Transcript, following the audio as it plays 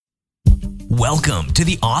Welcome to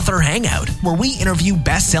the Author Hangout, where we interview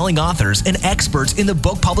best-selling authors and experts in the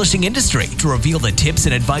book publishing industry to reveal the tips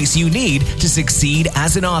and advice you need to succeed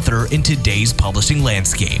as an author in today's publishing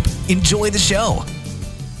landscape. Enjoy the show.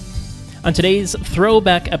 On today's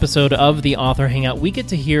throwback episode of the Author Hangout, we get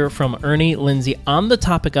to hear from Ernie Lindsey on the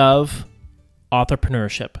topic of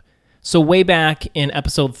authorpreneurship. So way back in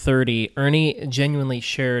episode 30, Ernie genuinely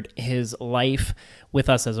shared his life with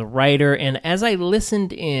us as a writer, and as I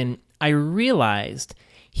listened in, I realized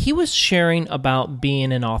he was sharing about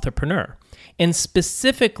being an authorpreneur. And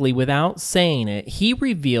specifically, without saying it, he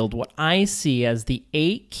revealed what I see as the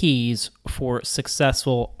 8 keys for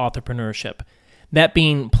successful authorpreneurship. That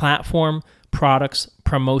being platform, products,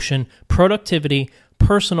 promotion, productivity,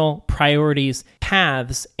 personal priorities,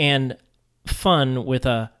 paths, and fun with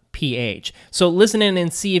a PH. So listen in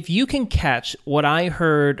and see if you can catch what I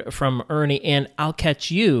heard from Ernie, and I'll catch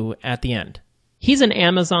you at the end. He's an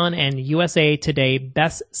Amazon and USA Today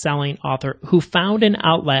best-selling author who found an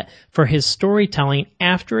outlet for his storytelling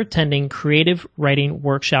after attending creative writing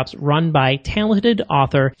workshops run by talented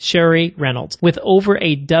author Sherry Reynolds. With over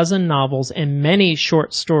a dozen novels and many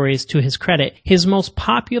short stories to his credit, his most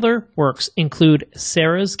popular works include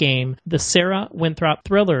Sarah's Game, the Sarah Winthrop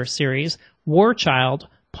Thriller series, War Child,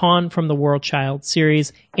 Pawn from the World Child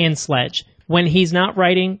series, and Sledge. When he's not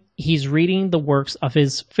writing, he's reading the works of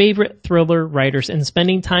his favorite thriller writers and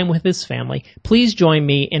spending time with his family. Please join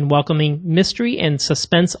me in welcoming mystery and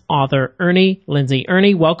suspense author Ernie Lindsey.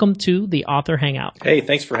 Ernie, welcome to the Author Hangout. Hey,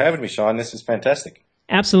 thanks for having me, Sean. This is fantastic.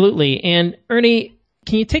 Absolutely. And Ernie,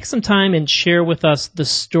 can you take some time and share with us the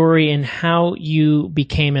story and how you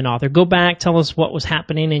became an author? Go back, tell us what was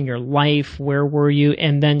happening in your life, where were you,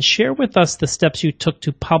 and then share with us the steps you took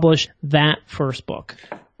to publish that first book.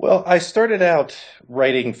 Well, I started out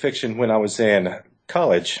writing fiction when I was in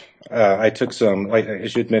college. I took some, like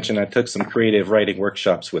as you had mentioned, I took some creative writing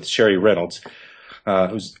workshops with Sherry Reynolds,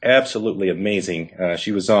 who's absolutely amazing.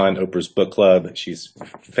 She was on Oprah's book club. She's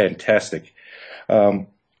fantastic. But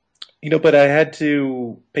I had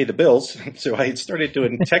to pay the bills, so I started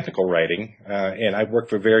doing technical writing, and I worked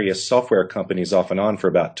for various software companies off and on for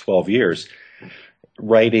about 12 years,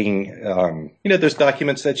 writing, those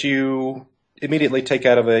documents that you immediately take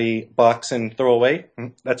out of a box and throw away.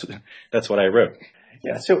 That's what I wrote.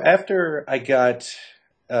 Yeah. So after I got,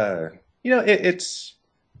 it's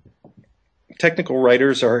technical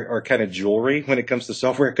writers are kind of jewelry when it comes to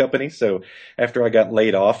software companies. So after I got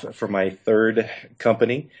laid off from my third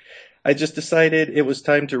company, I just decided it was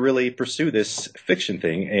time to really pursue this fiction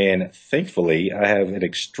thing. And thankfully, I have an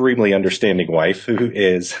extremely understanding wife who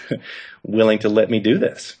is willing to let me do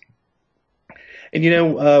this. And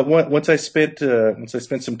once I spent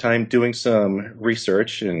some time doing some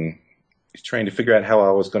research and trying to figure out how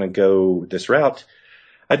I was going to go this route,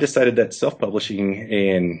 I decided that self-publishing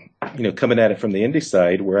and coming at it from the indie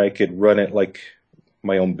side, where I could run it like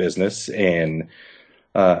my own business and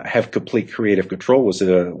have complete creative control was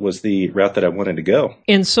the route that I wanted to go.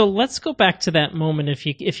 And so let's go back to that moment, if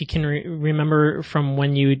you can remember from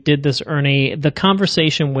when you did this, Ernie, the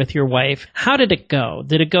conversation with your wife. How did it go?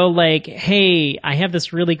 Did it go like, hey, I have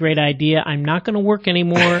this really great idea. I'm not going to work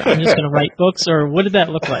anymore. I'm just going to write books, or what did that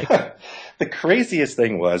look like? The craziest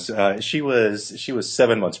thing was she was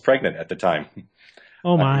 7 months pregnant at the time.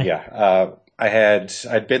 Oh my!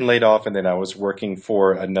 I'd been laid off, and then I was working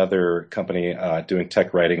for another company doing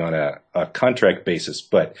tech writing on a contract basis.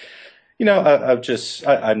 But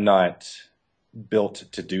I'm not built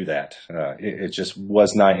to do that. It just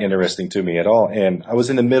was not interesting to me at all. And I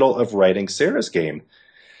was in the middle of writing Sarah's Game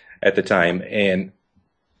at the time, and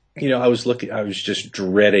I was just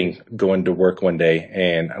dreading going to work one day,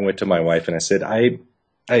 and I went to my wife and I said, I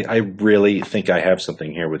really think I have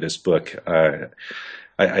something here with this book.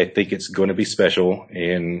 I think it's going to be special,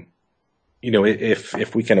 and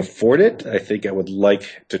if we can afford it, I think I would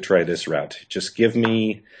like to try this route. Just give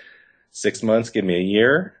me 6 months, give me a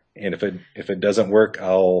year, and if it doesn't work,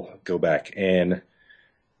 I'll go back. And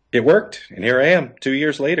it worked, and here I am 2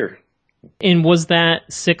 years later. And was that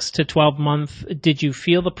 6 to 12 months, did you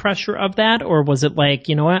feel the pressure of that, or was it like,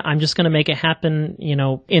 you know what, I'm just going to make it happen,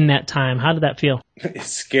 in that time? How did that feel?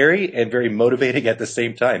 It's scary and very motivating at the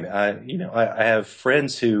same time. I have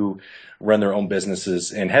friends who run their own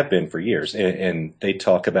businesses and have been for years, and they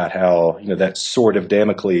talk about how, that sword of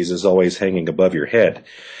Damocles is always hanging above your head.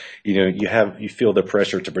 You feel the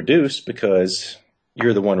pressure to produce because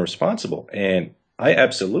you're the one responsible. And I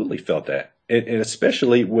absolutely felt that. And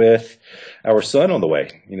especially with our son on the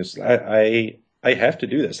way, I have to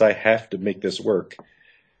do this. I have to make this work.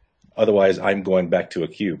 Otherwise, I'm going back to a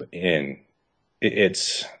cube. And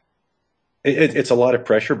it's It's a lot of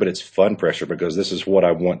pressure, but it's fun pressure because this is what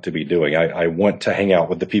I want to be doing. I want to hang out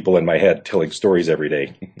with the people in my head telling stories every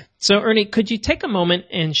day. So, Ernie, could you take a moment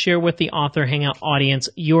and share with the Author Hangout audience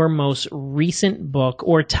your most recent book,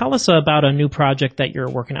 or tell us about a new project that you're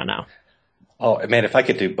working on now? Oh, man, if I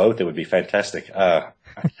could do both, it would be fantastic.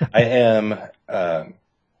 I'm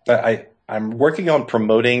working on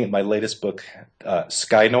promoting my latest book,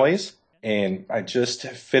 Sky Noise. And I just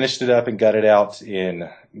finished it up and got it out in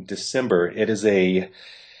December. It is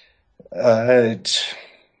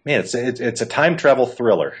it's a time travel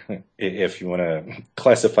thriller, if you want to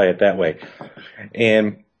classify it that way.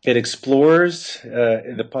 And it explores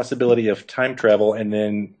the possibility of time travel. And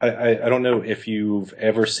then I don't know if you've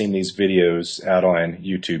ever seen these videos out on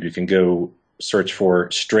YouTube. You can go search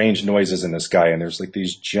for strange noises in the sky, and there's like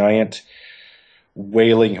these giant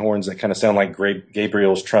wailing horns that kind of sound like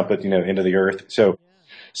Gabriel's trumpet, into the earth. So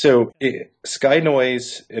Sky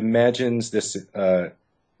Noise imagines this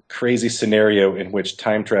crazy scenario in which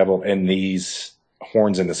time travel and these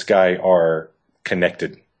horns in the sky are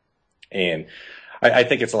connected. And I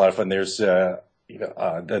think it's a lot of fun. There's, the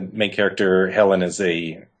main character, Helen, is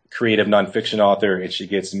a creative nonfiction author, and she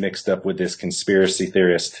gets mixed up with this conspiracy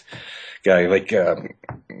theorist guy like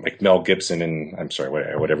Mel Gibson in, I'm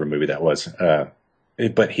sorry, whatever movie that was.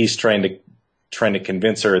 But he's trying to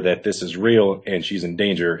convince her that this is real and she's in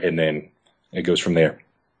danger, and then it goes from there.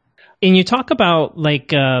 And you talk about,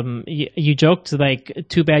 you joked,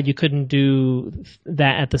 too bad you couldn't do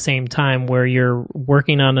that at the same time where you're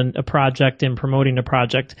working on a project and promoting a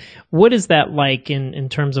project. What is that like in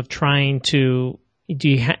terms of trying to,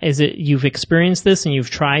 you've experienced this and you've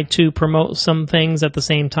tried to promote some things at the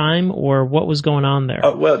same time, or what was going on there?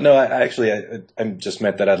 Well, no, I just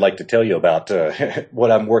meant that I'd like to tell you about what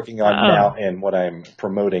I'm working on now and what I'm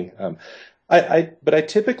promoting. But I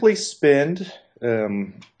typically spend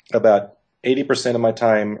about 80% of my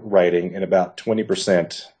time writing and about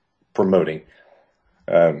 20% promoting.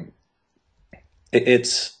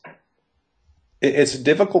 It's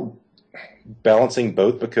difficult balancing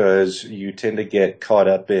both because you tend to get caught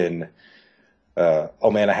up in,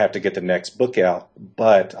 oh man, I have to get the next book out,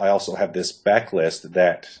 but I also have this backlist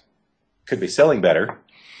that could be selling better,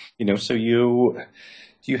 so you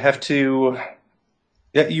have to,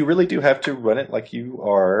 you really do have to run it like you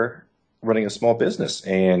are running a small business,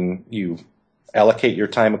 and you allocate your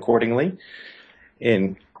time accordingly,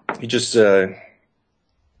 and you just,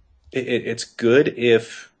 it's good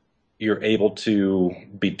if you're able to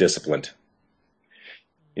be disciplined.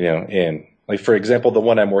 And like, for example, the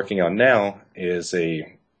one I'm working on now it's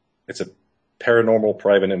a paranormal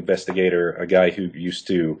private investigator, a guy who used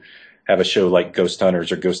to have a show like Ghost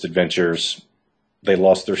Hunters or Ghost Adventures. They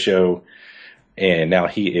lost their show, and now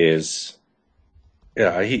he's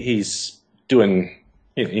doing,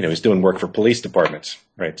 he's doing work for police departments,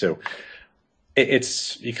 right? So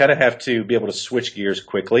you kind of have to be able to switch gears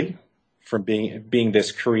quickly from being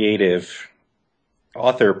this creative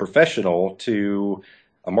author professional to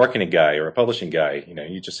a marketing guy or a publishing guy.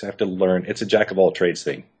 You just have to learn. It's a jack of all trades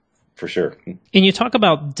thing, for sure. And you talk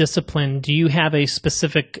about discipline. Do you have a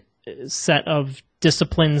specific set of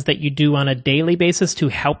disciplines that you do on a daily basis to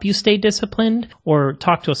help you stay disciplined? Or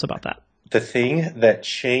talk to us about that. The thing that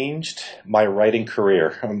changed my writing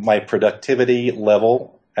career, my productivity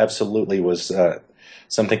level, absolutely was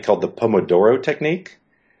something called the Pomodoro technique.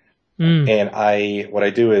 And what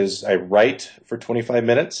I do is I write for 25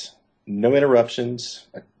 minutes. No interruptions.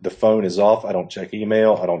 The phone is off. I don't check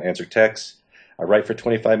email. I don't answer texts. I write for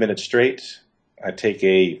 25 minutes straight. I take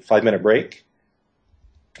a 5-minute break.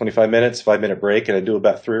 25 minutes, 5-minute break, and I do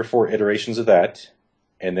about 3 or 4 iterations of that.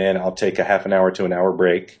 And then I'll take a half an hour to an hour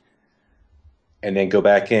break, and then go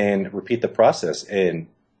back and repeat the process. And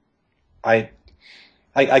I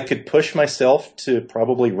could push myself to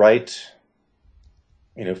probably write,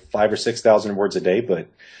 5,000 or 6,000 words a day, but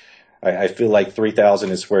I feel like 3,000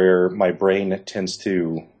 is where my brain tends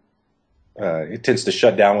to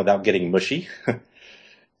shut down without getting mushy.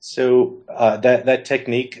 So that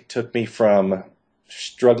technique took me from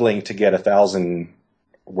struggling to get 1,000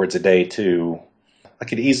 words a day to I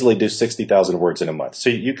could easily do 60,000 words in a month. So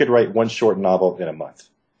you could write one short novel in a month,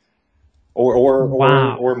 or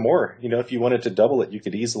more. If you wanted to double it, you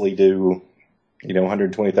could easily do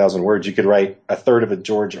 120,000 words. You could write a third of a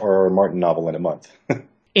George R.R. Martin novel in a month.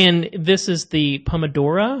 And this is the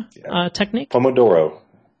Pomodoro technique? Pomodoro.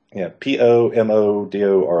 Yeah,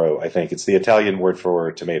 Pomodoro, I think. It's the Italian word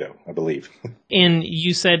for tomato, I believe. And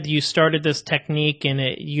you said you started this technique, and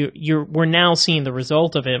we're now seeing the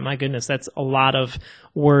result of it. My goodness, that's a lot of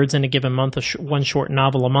words in a given month, one short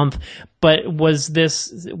novel a month. But was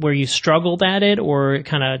this where you struggled at it, or it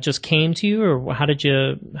kind of just came to you, or how did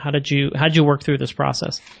you work through this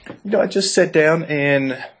process? I just sat down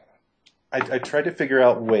and I tried to figure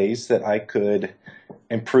out ways that I could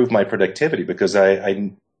improve my productivity, because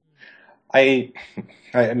I'm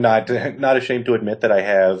not ashamed to admit that I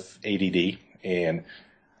have ADD, and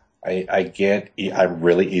I'm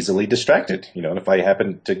really easily distracted. And if I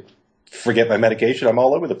happen to forget my medication, I'm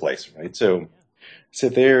all over the place, right? So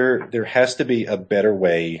there has to be a better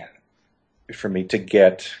way for me to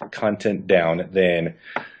get content down than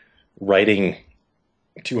writing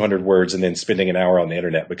 200 words and then spending an hour on the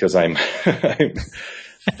internet, because I'm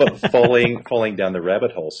falling down the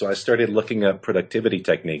rabbit hole. So I started looking up productivity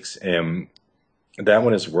techniques, and that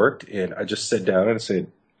one has worked. And I just sat down and I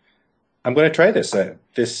said, I'm going to try this. I'm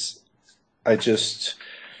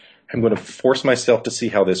going to force myself to see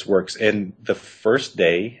how this works. And the first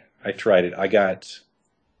day I tried it, I got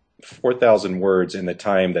 4,000 words in the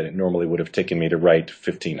time that it normally would have taken me to write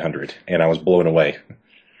 1,500. And I was blown away.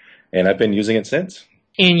 And I've been using it since.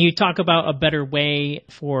 And you talk about a better way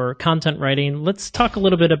for content writing. Let's talk a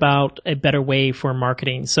little bit about a better way for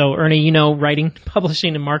marketing. So, Ernie, writing,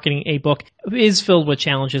 publishing, and marketing a book is filled with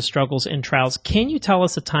challenges, struggles, and trials. Can you tell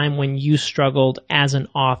us a time when you struggled as an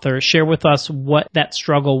author? Share with us what that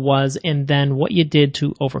struggle was and then what you did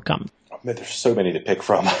to overcome. There's so many to pick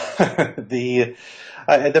from. The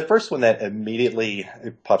first one that immediately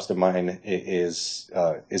pops to mind is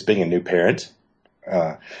being a new parent.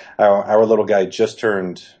 Our little guy just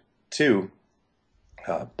turned 2,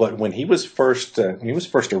 but when he was first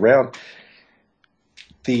around,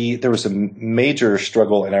 there was a major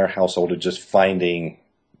struggle in our household of just finding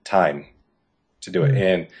time to do it.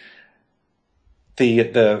 And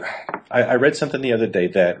I read something the other day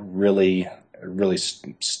that really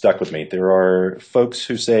stuck with me. There are folks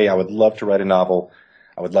who say, I would love to write a novel.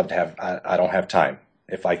 I would love to have. I don't have time.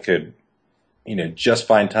 If I could, just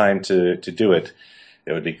find time to do it,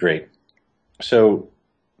 it would be great. So,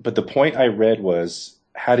 but the point I read was,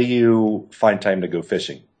 how do you find time to go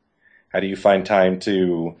fishing? How do you find time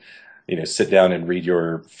to, sit down and read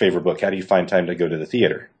your favorite book? How do you find time to go to the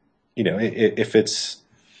theater? If it's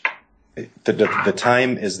the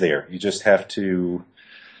time is there, you just have to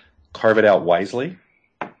carve it out wisely.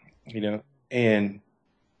 And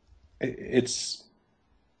it's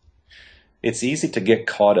easy to get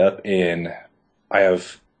caught up in, I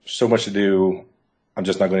have so much to do, I'm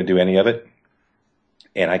just not going to do any of it.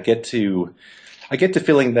 And I get to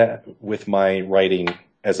feeling that with my writing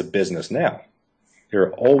as a business now. There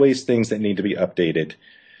are always things that need to be updated,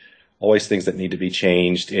 always things that need to be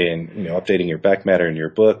changed in, updating your back matter in your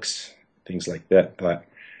books, things like that. But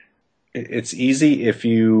it's easy if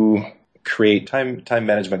you create time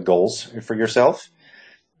management goals for yourself.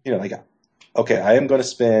 Okay, I am going to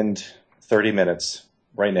spend 30 minutes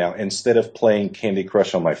right now, instead of playing Candy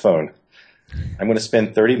Crush on my phone, I'm going to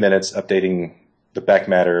spend 30 minutes updating the back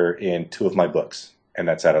matter in 2 of my books, and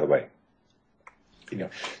that's out of the way.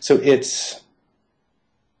 So this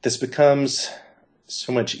becomes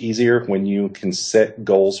so much easier when you can set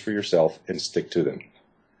goals for yourself and stick to them.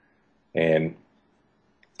 And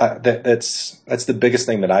that's the biggest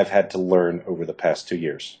thing that I've had to learn over the past 2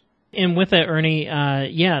 years. And with it, Ernie,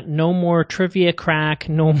 no more trivia crack,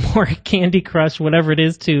 no more Candy Crush, whatever it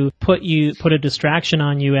is to put a distraction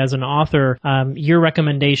on you as an author. Your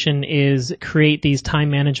recommendation is create these time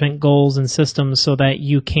management goals and systems so that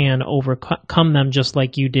you can overcome them just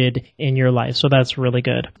like you did in your life. So that's really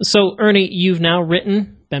good. So, Ernie, you've now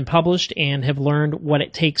written, been published, and have learned what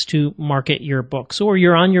it takes to market your books, or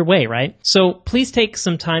you're on your way, right? So please take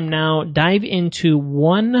some time now, dive into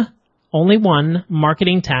only one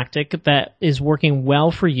marketing tactic that is working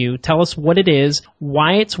well for you. Tell us what it is,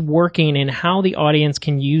 why it's working, and how the audience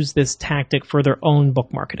can use this tactic for their own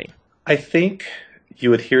book marketing. I think you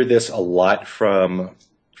would hear this a lot from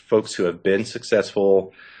folks who have been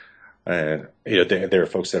successful. There are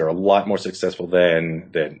folks that are a lot more successful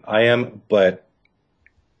than I am, but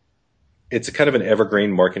it's a kind of an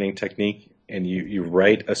evergreen marketing technique. And you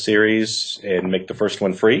write a series and make the first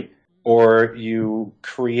one free. Or you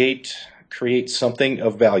create something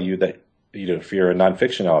of value that, if you're a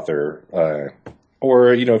nonfiction author,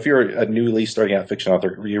 or, if you're a newly starting out fiction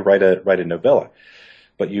author, you write a novella,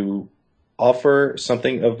 but you offer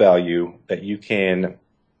something of value that you can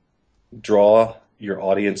draw your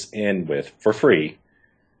audience in with for free,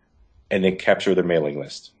 and then capture their mailing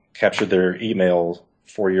list, capture their email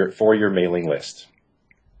for your mailing list.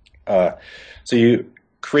 So you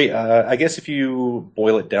create, I guess if you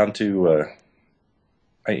boil it down to a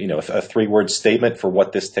 3-word statement for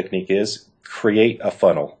what this technique is, create a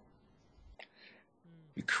funnel.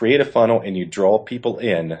 You create a funnel and you draw people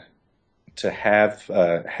in to have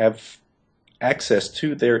access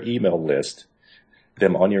to their email list,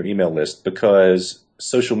 them on your email list, because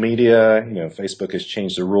social media, Facebook has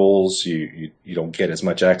changed the rules. You don't get as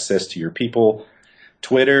much access to your people.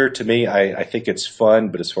 Twitter, to me, I think it's fun,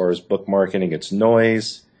 but as far as book marketing, it's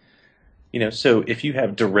noise. So if you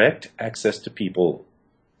have direct access to people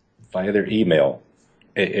via their email,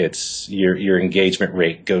 it's your engagement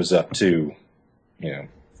rate goes up to,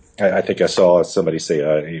 I think I saw somebody say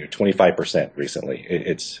 25% recently.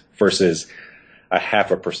 It's versus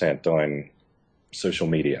 0.5% on social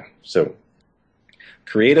media. So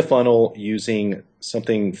create a funnel using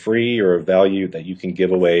something free or a value that you can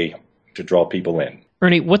give away to draw people in.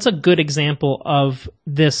 Ernie, what's a good example of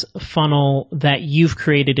this funnel that you've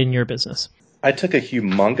created in your business? I took a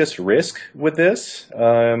humongous risk with this.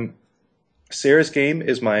 Sarah's Game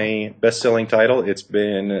is my best-selling title. It's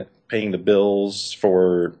been paying the bills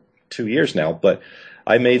for 2 years now, but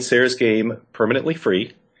I made Sarah's Game permanently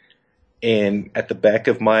free. And at the back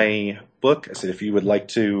of my book, I said, if you would like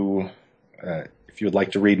to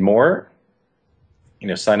read more,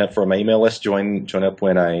 sign up for my email list, join up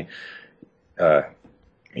when I, to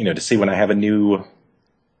see when I have a new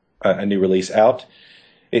release out.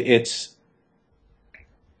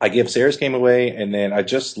 I give Sarah's Game away, and then I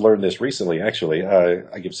just learned this recently, actually.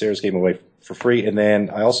 I give Sarah's Game away for free, and then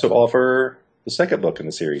I also offer the second book in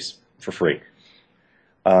the series for free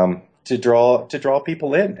to draw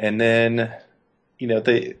people in, and then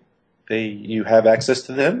you have access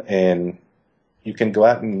to them, and you can go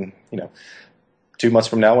out and 2 months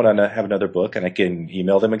from now when I have another book, and I can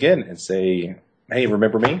email them again and say, hey,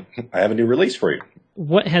 remember me? I have a new release for you.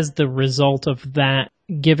 What has the result of that,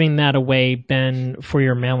 giving that away, been for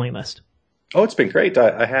your mailing list? Oh, it's been great.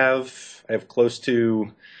 I have close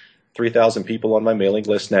to 3,000 people on my mailing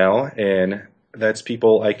list now, and that's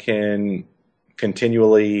people I can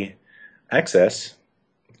continually access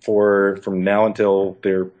from now until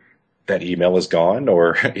that email is gone,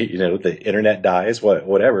 or the internet dies,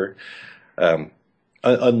 whatever.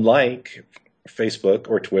 Unlike Facebook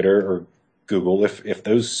or Twitter or Google, if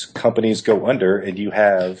those companies go under and you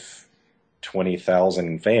have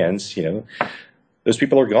 20,000 fans, those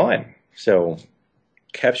people are gone. So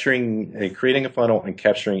creating a funnel and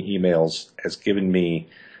capturing emails has given me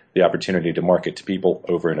the opportunity to market to people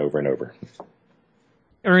over and over and over.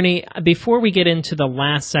 Ernie, before we get into the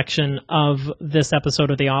last section of this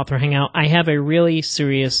episode of the Author Hangout, I have a really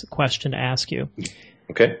serious question to ask you.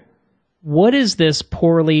 Okay. What is this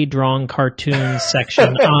poorly drawn cartoon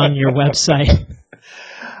section on your website?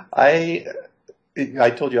 I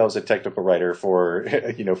told you I was a technical writer for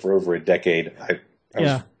over a decade. I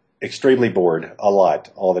was extremely bored a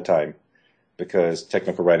lot, all the time, because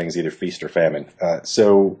technical writing is either feast or famine.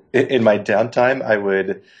 So in my downtime, I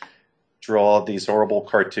would draw these horrible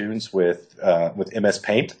cartoons with MS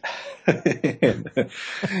Paint. And,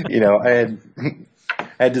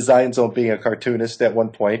 I had designs on being a cartoonist at one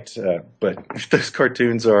point, but those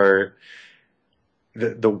cartoons are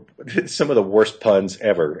some of the worst puns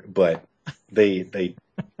ever, but they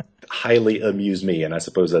highly amuse me, and I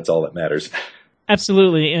suppose that's all that matters.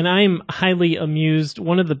 Absolutely, and I'm highly amused.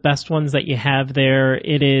 One of the best ones that you have there,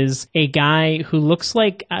 it is a guy who looks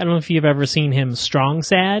like, I don't know if you've ever seen him, Strong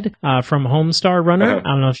Sad from Homestar Runner. I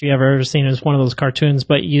don't know if you've ever seen it as one of those cartoons,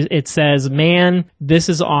 but it says, man, this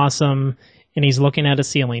is awesome. And he's looking at a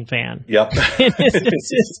ceiling fan. Yep. And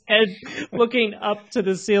it's his head looking up to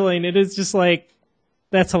the ceiling. It is just like,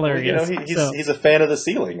 that's hilarious. Well, he's a fan of the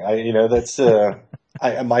ceiling. That's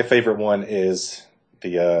my favorite one is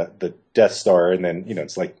the Death Star, and then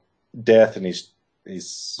it's like death, and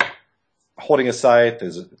he's holding a scythe.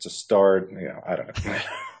 It's a star. I don't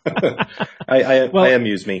know. I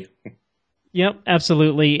amuse me. Yep,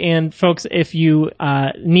 absolutely. And folks, if you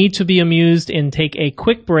need to be amused and take a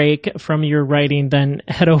quick break from your writing, then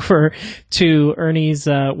head over to Ernie's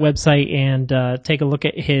website and take a look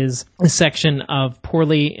at his section of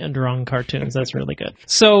poorly drawn cartoons. That's really good.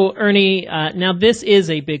 So, Ernie, now this is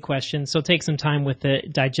a big question, so take some time with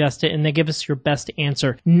it, digest it, and then give us your best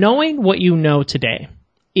answer. Knowing what you know today,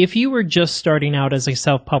 if you were just starting out as a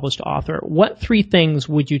self-published author, what 3 things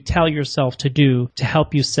would you tell yourself to do to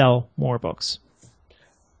help you sell more books?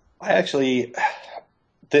 I actually,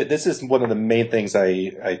 this is one of the main things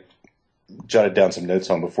I jotted down some notes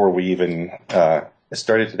on before we even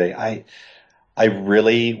started today. I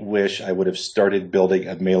really wish I would have started building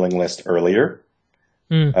a mailing list earlier.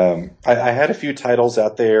 I had a few titles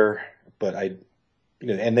out there, but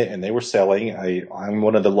and they were selling. I'm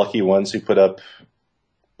one of the lucky ones who put up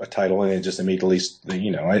a title and it just immediately,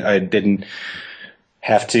 I didn't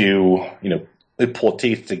have to, pull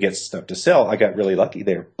teeth to get stuff to sell. I got really lucky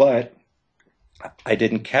there, but I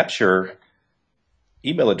didn't capture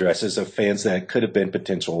email addresses of fans that could have been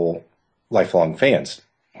potential lifelong fans.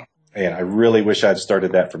 And I really wish I'd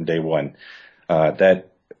started that from day one.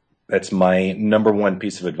 That's my number one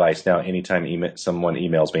piece of advice now. Anytime someone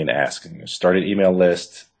emails me and asks, start an email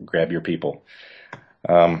list, grab your people.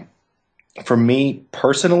 For me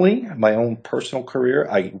personally, my own personal career,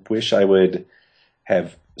 I wish I would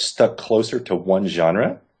have stuck closer to one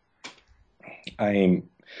genre. I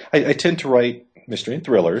tend to write mystery and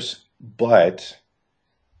thrillers, but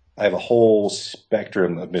I have a whole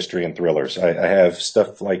spectrum of mystery and thrillers. I have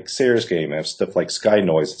stuff like Sayer's Game. I have stuff like Sky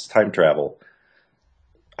Noise. It's time travel.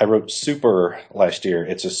 I wrote Super last year.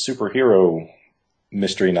 It's a superhero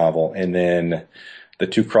mystery novel. And then The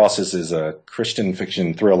Two Crosses is a Christian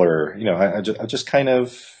fiction thriller. I just kind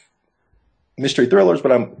of mystery thrillers,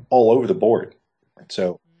 but I'm all over the board.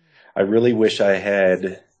 So I really wish I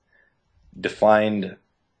had defined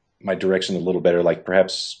my direction a little better, like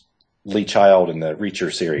perhaps Lee Child in the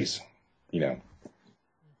Reacher series,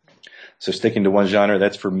 So sticking to one genre,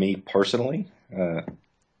 that's for me personally.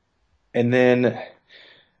 And then,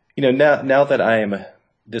 now that I'm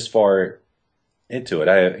this far into it,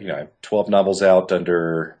 I have 12 novels out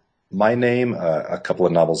under my name, a couple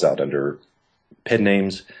of novels out under pen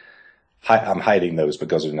names. I'm hiding those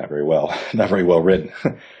because they're not very well written.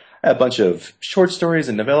 I have a bunch of short stories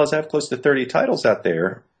and novellas. I have close to 30 titles out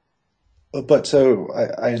there. But so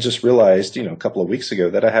I just realized, a couple of weeks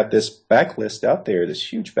ago that I have this backlist out there,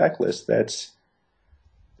 this huge backlist that's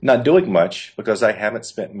not doing much because I haven't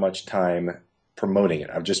spent much time promoting it.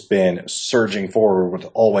 I've just been surging forward with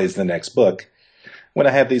always the next book when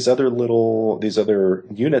I have these other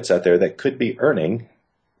units out there that could be earning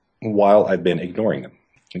while I've been ignoring them.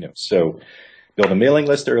 So build a mailing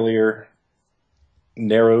list earlier,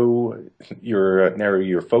 narrow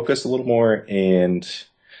your focus a little more, and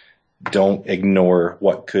don't ignore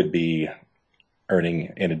what could be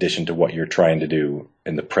earning in addition to what you're trying to do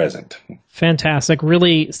in the present. Fantastic.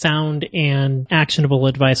 Really sound and actionable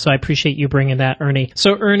advice. So I appreciate you bringing that, Ernie.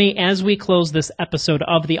 So Ernie, as we close this episode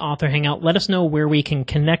of the Author Hangout, let us know where we can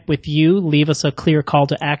connect with you, leave us a clear call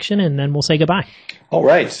to action, and then we'll say goodbye. All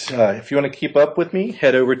right. If you want to keep up with me,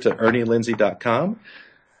 head over to ErnieLindsey.com.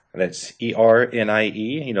 That's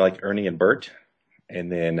ERNIE, like Ernie and Bert,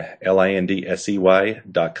 and then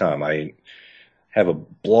LINDSEY.com. I have a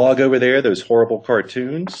blog over there, those horrible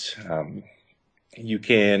cartoons. You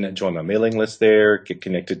can join my mailing list there, get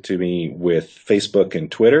connected to me with Facebook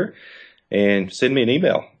and Twitter, and send me an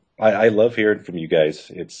email. I love hearing from you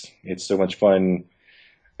guys. It's so much fun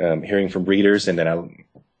hearing from readers, and then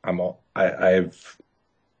I've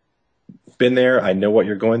been there. I know what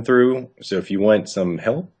you're going through. So if you want some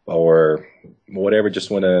help or whatever,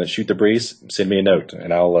 just want to shoot the breeze, send me a note,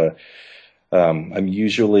 and I'm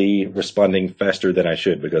usually responding faster than I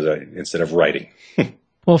should instead of writing.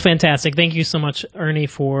 Well, fantastic. Thank you so much, Ernie,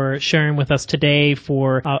 for sharing with us today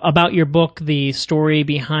about your book, the story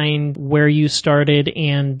behind where you started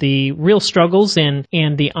and the real struggles and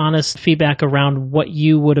the honest feedback around what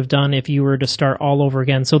you would have done if you were to start all over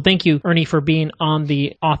again. So thank you, Ernie, for being on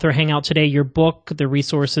the Author Hangout today. Your book, the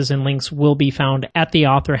resources and links will be found at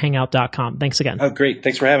theauthorhangout.com. Thanks again. Oh, great.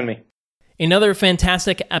 Thanks for having me. Another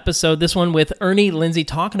fantastic episode, this one with Ernie Lindsey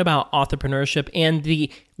talking about entrepreneurship and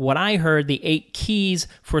what I heard, the 8 keys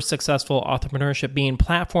for successful entrepreneurship being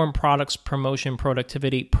platform, products, promotion,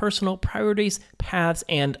 productivity, personal priorities, paths,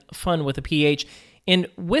 and fun with a PH. And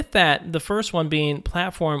with that, the first one being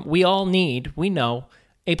platform, we know,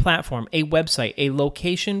 a platform, a website, a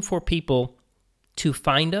location for people to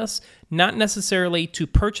find us, not necessarily to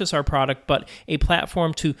purchase our product, but a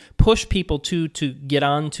platform to push people to get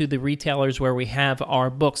on to the retailers where we have our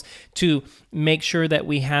books, to make sure that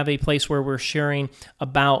we have a place where we're sharing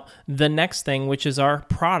about the next thing, which is our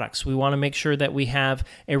products. We want to make sure that we have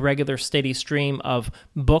a regular steady stream of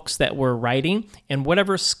books that we're writing, and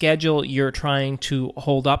whatever schedule you're trying to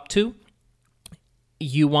hold up to,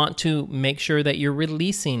 you want to make sure that you're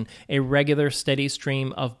releasing a regular, steady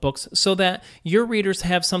stream of books so that your readers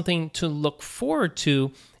have something to look forward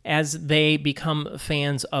to as they become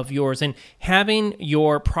fans of yours. And having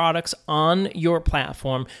your products on your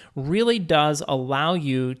platform really does allow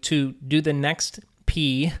you to do the next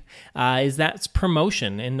P, that's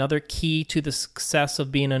promotion, another key to the success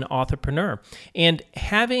of being an entrepreneur. And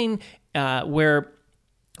having where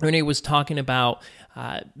Ernie was talking about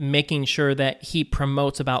making sure that he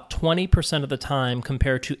promotes about 20% of the time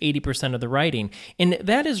compared to 80% of the writing. And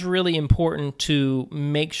that is really important to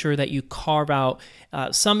make sure that you carve out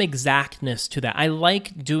some exactness to that. I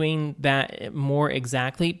like doing that more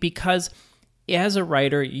exactly because as a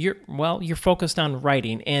writer, you're focused on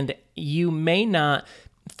writing, and you may not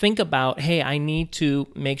think about, hey, I need to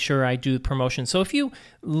make sure I do promotion. So if you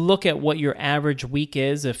look at what your average week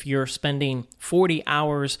is, if you're spending 40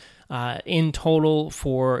 hours in total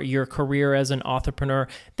for your career as an entrepreneur,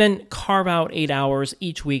 then carve out 8 hours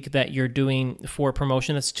each week that you're doing for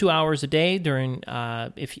promotion. That's 2 hours a day during,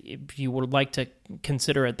 if you would like to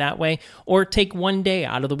consider it that way, or take one day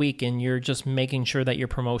out of the week and you're just making sure that your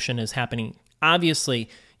promotion is happening. Obviously,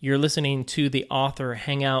 you're listening to the Author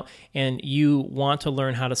Hangout and you want to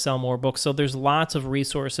learn how to sell more books. So there's lots of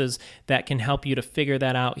resources that can help you to figure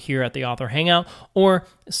that out here at the Author Hangout, or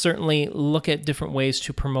certainly look at different ways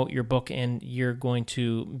to promote your book, and you're going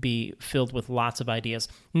to be filled with lots of ideas.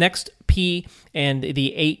 Next P and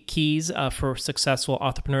the 8 keys for successful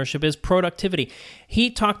entrepreneurship is productivity.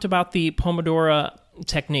 He talked about the Pomodoro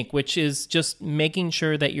technique, which is just making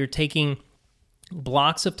sure that you're taking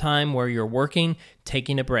blocks of time where you're working,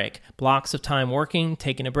 taking a break, blocks of time working,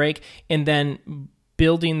 taking a break, and then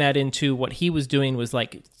building that into what he was doing was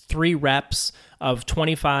like 3 reps of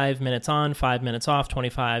 25 minutes on, 5 minutes off,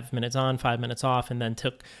 25 minutes on, 5 minutes off, and then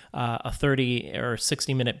took a 30 or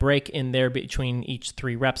 60 minute break in there between each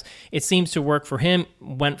 3 reps. It seems to work for him.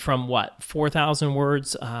 Went from 4,000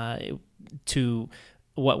 words to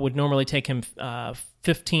what would normally take him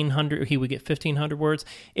 1,500, he would get 1,500 words.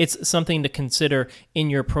 It's something to consider in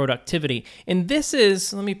your productivity. And this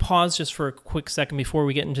is, let me pause just for a quick second before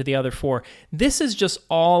we get into the other 4. This is just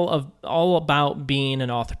all about being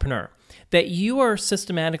an entrepreneur. That you are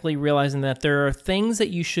systematically realizing that there are things that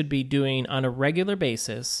you should be doing on a regular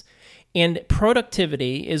basis. And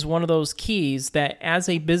productivity is one of those keys that as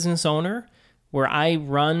a business owner, where I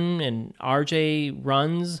run and RJ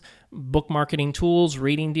runs book marketing tools,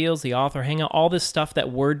 reading deals, the Author Hangout, all this stuff that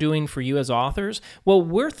we're doing for you as authors, well,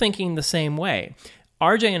 we're thinking the same way.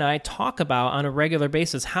 RJ and I talk about on a regular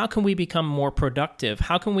basis, how can we become more productive?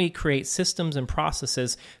 How can we create systems and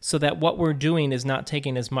processes so that what we're doing is not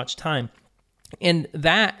taking as much time? And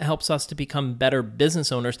that helps us to become better business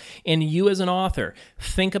owners. And you as an author,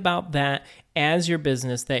 think about that as your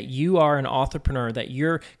business, that you are an entrepreneur, that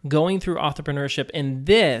you're going through entrepreneurship. And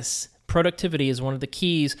this productivity is one of the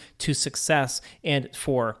keys to success. And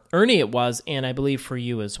for Ernie it was, and I believe for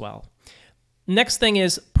you as well. Next thing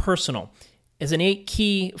is personal. As an 8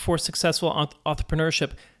 key for successful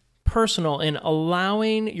entrepreneurship, personal, in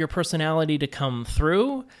allowing your personality to come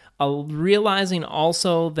through, realizing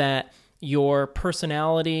also that your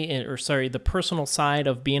personality, the personal side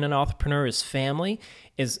of being an entrepreneur is family,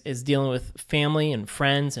 is dealing with family and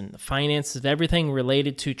friends and the finances, everything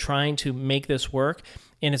related to trying to make this work.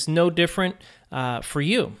 And it's no different for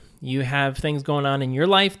you. You have things going on in your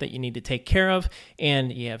life that you need to take care of,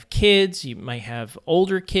 and you have kids, you might have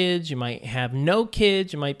older kids, you might have no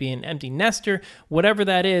kids, you might be an empty nester, whatever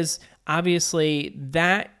that is. Obviously,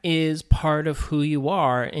 that is part of who you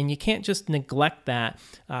are, and you can't just neglect that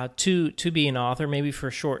to be an author. Maybe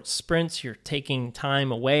for short sprints, you're taking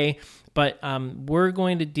time away, but we're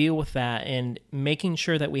going to deal with that and making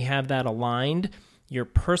sure that we have that aligned. Your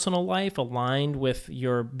personal life aligned with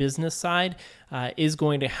your business side is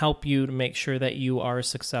going to help you to make sure that you are a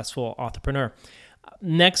successful entrepreneur.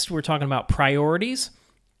 Next, we're talking about priorities.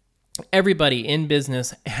 Everybody in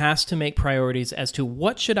business has to make priorities as to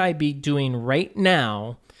what should I be doing right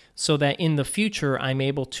now so that in the future I'm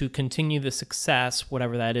able to continue the success,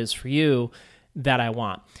 whatever that is for you, that I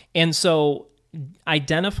want. And so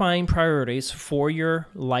identifying priorities for your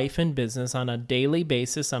life and business on a daily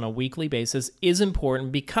basis, on a weekly basis is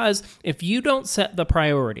important, because if you don't set the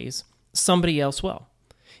priorities, somebody else will.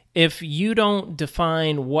 If you don't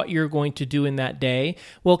define what you're going to do in that day,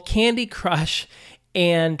 well, Candy Crush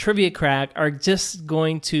and Trivia Crack are just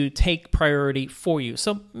going to take priority for you.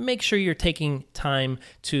 So make sure you're taking time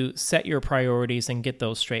to set your priorities and get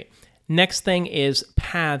those straight. Next thing is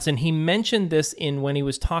paths, and he mentioned this when he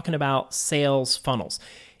was talking about sales funnels.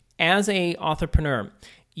 As an entrepreneur,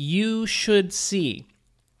 you should see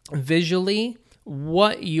visually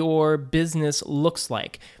what your business looks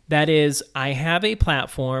like. That is, I have a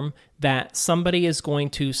platform that somebody is going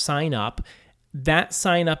to sign up. That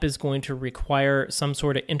sign up is going to require some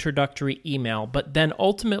sort of introductory email, but then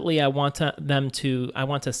ultimately I want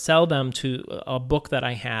to sell them to a book that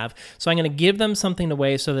I have. So I'm going to give them something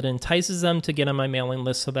away so that it entices them to get on my mailing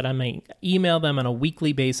list, so that I may email them on a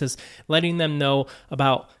weekly basis, letting them know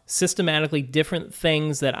about systematically different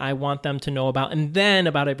things that I want them to know about. And then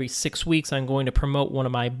about every 6 weeks, I'm going to promote one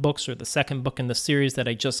of my books or the second book in the series that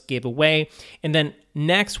I just gave away. And then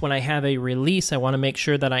next, when I have a release, I want to make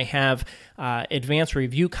sure that I have advanced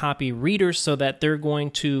review copy readers so that they're going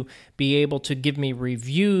to be able to give me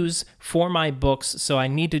reviews for my books. So I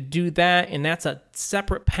need to do that, and that's a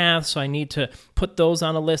separate path. So I need to put those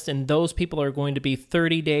on a list, and those people are going to be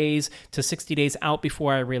 30 days to 60 days out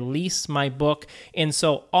before I release my book. And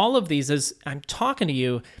so all of these, as I'm talking to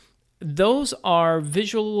you, those are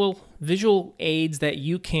visual aids that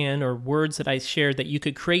you can, or words that I shared, that you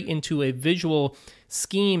could create into a visual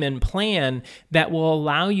scheme and plan that will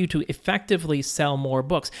allow you to effectively sell more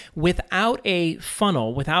books. Without a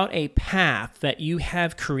funnel, without a path that you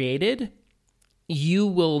have created, you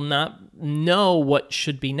will not know what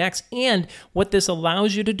should be next. And what this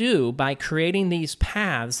allows you to do by creating these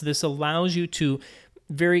paths, this allows you to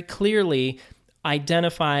very clearly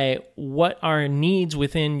identify what are needs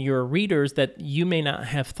within your readers that you may not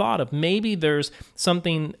have thought of. Maybe there's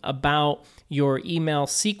something about your email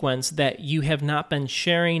sequence that you have not been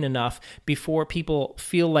sharing enough before people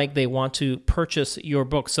feel like they want to purchase your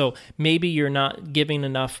book. So maybe you're not giving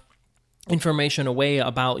enough information away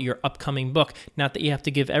about your upcoming book. Not that you have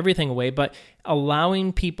to give everything away, but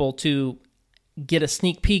allowing people to get a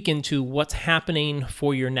sneak peek into what's happening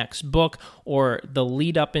for your next book or the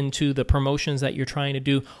lead up into the promotions that you're trying to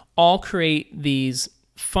do, all create these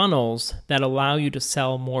funnels that allow you to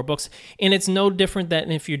sell more books. And it's no different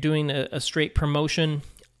than if you're doing a straight promotion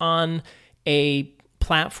on a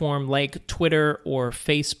platform like Twitter or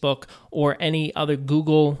Facebook or any other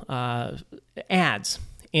Google ads,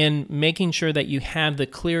 and making sure that you have the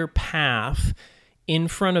clear path in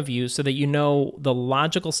front of you so that you know the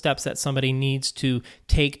logical steps that somebody needs to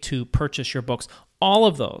take to purchase your books. All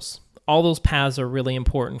those paths are really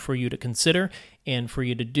important for you to consider and for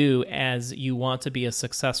you to do as you want to be a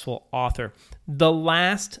successful author. The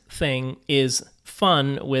last thing is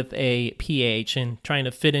fun with a PH, and trying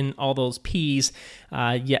to fit in all those P's,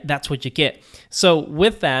 that's what you get. So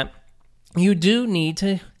with that, you do need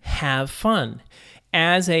to have fun.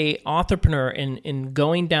 As a entrepreneur in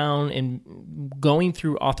going down and going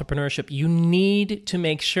through entrepreneurship, you need to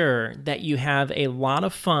make sure that you have a lot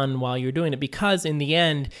of fun while you're doing it, because in the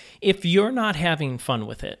end, if you're not having fun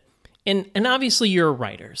with it, and obviously you're a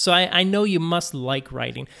writer, so I know you must like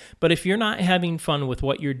writing, but if you're not having fun with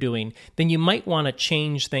what you're doing, then you might want to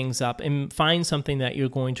change things up and find something that you're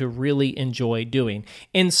going to really enjoy doing.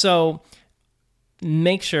 And so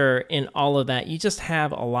make sure in all of that, you just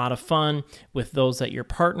have a lot of fun with those that you're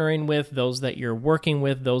partnering with, those that you're working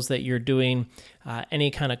with, those that you're doing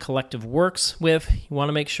any kind of collective works with. You want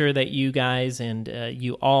to make sure that you guys and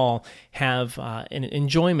you all have an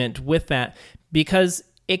enjoyment with that, because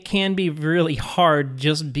it can be really hard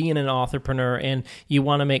just being an entrepreneur, and you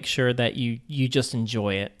want to make sure that you just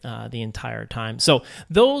enjoy it the entire time. So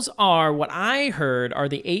those are what I heard are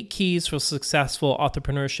the 8 keys for successful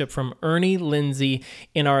entrepreneurship from Ernie Lindsey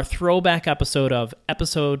in our throwback episode of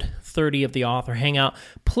episode 30 of the Author Hangout.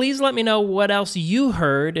 Please let me know what else you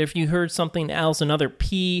heard. If you heard something else, another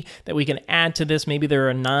P that we can add to this, maybe there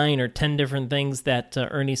are 9 or 10 different things that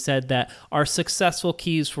Ernie said that are successful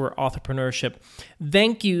keys for entrepreneurship.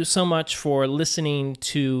 Thank you so much for listening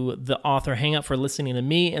to the Author Hangout, for listening to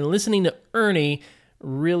me and listening to Ernie.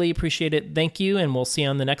 Really appreciate it. Thank you, and we'll see you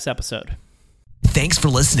on the next episode. Thanks for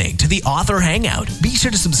listening to the Author Hangout. Be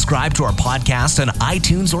sure to subscribe to our podcast on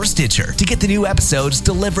iTunes or Stitcher to get the new episodes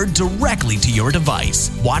delivered directly to your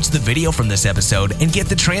device. Watch the video from this episode and get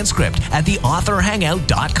the transcript at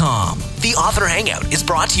theauthorhangout.com. The Author Hangout is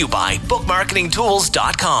brought to you by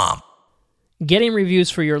bookmarketingtools.com. Getting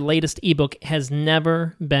reviews for your latest ebook has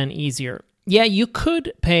never been easier. Yeah, you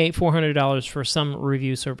could pay $400 for some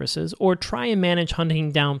review services, or try and manage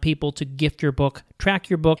hunting down people to gift your book,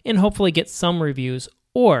 track your book, and hopefully get some reviews.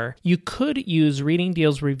 Or you could use Reading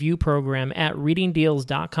Deal's review program at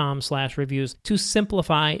readingdeals.com/reviews to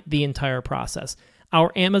simplify the entire process.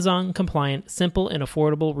 Our Amazon-compliant, simple, and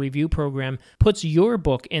affordable review program puts your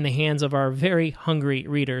book in the hands of our very hungry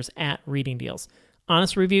readers at Reading Deals.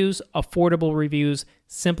 Honest reviews, affordable reviews,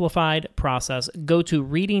 simplified process. Go to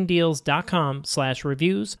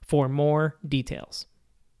readingdeals.com/reviews for more details.